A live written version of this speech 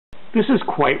This is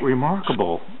quite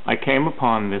remarkable. I came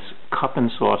upon this cup and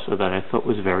saucer that I thought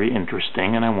was very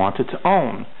interesting and I wanted to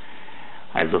own.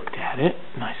 I looked at it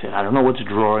and I said, I don't know what's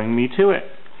drawing me to it.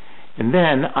 And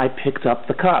then I picked up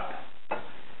the cup.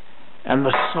 And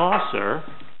the saucer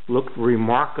looked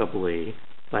remarkably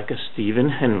like a Stephen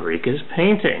Henriquez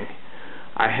painting.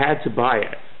 I had to buy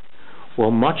it.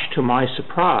 Well, much to my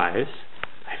surprise,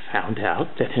 I found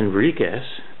out that Henriquez,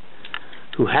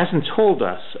 who hasn't told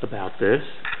us about this,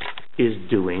 is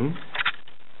doing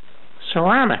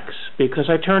ceramics, because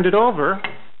I turned it over,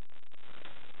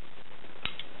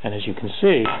 and as you can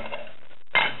see,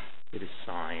 it is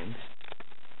signed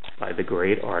by the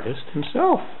great artist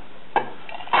himself.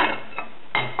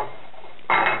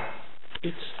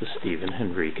 It's the Stephen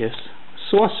Henriquez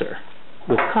saucer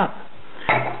with cup.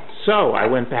 So I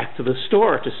went back to the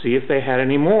store to see if they had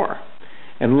any more,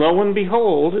 and lo and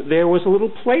behold, there was a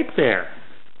little plate there.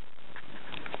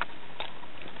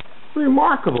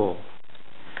 Remarkable.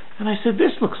 And I said,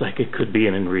 this looks like it could be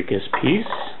an Henriquez piece.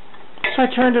 So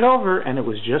I turned it over and it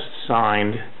was just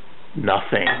signed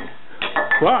nothing.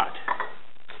 But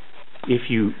if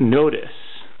you notice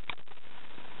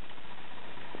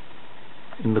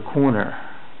in the corner,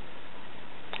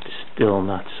 it's still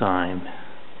not signed.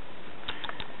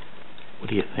 What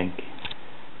do you think? Do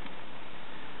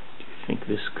you think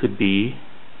this could be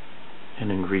an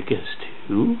Henriquez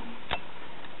too?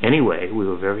 Anyway, we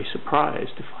were very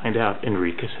surprised to find out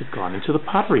Henriquez had gone into the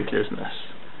pottery business.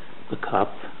 The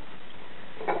cup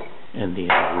and the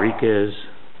Henriquez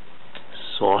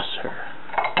saucer.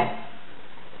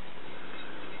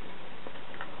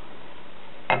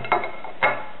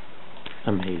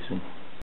 Amazing.